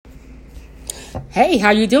Hey,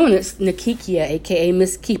 how you doing? It's Nakikia, aka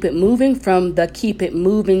Miss Keep It Moving from the Keep It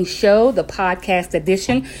Moving Show, the podcast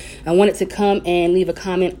edition. I wanted to come and leave a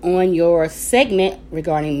comment on your segment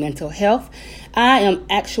regarding mental health. I am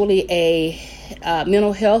actually a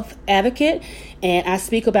mental health advocate, and I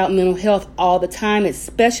speak about mental health all the time,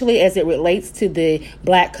 especially as it relates to the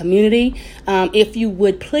Black community. If you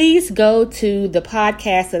would please go to the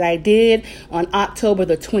podcast that I did on October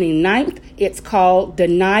the 29th. It's called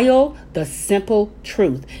Denial, the Simple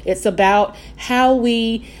Truth. It's about how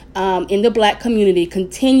we in the Black community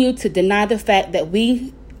continue to deny the fact that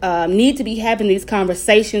we need to be having these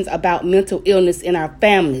conversations about mental illness in our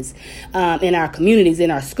families, in our communities, in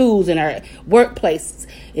our schools, in our workplaces.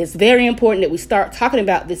 It's very important that we start talking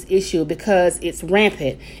about this issue because it's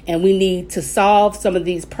rampant and we need to solve some of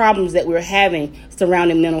these problems that we're having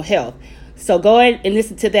surrounding mental health. So go ahead and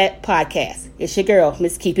listen to that podcast. It's your girl,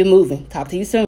 Miss Keep It Moving. Talk to you soon.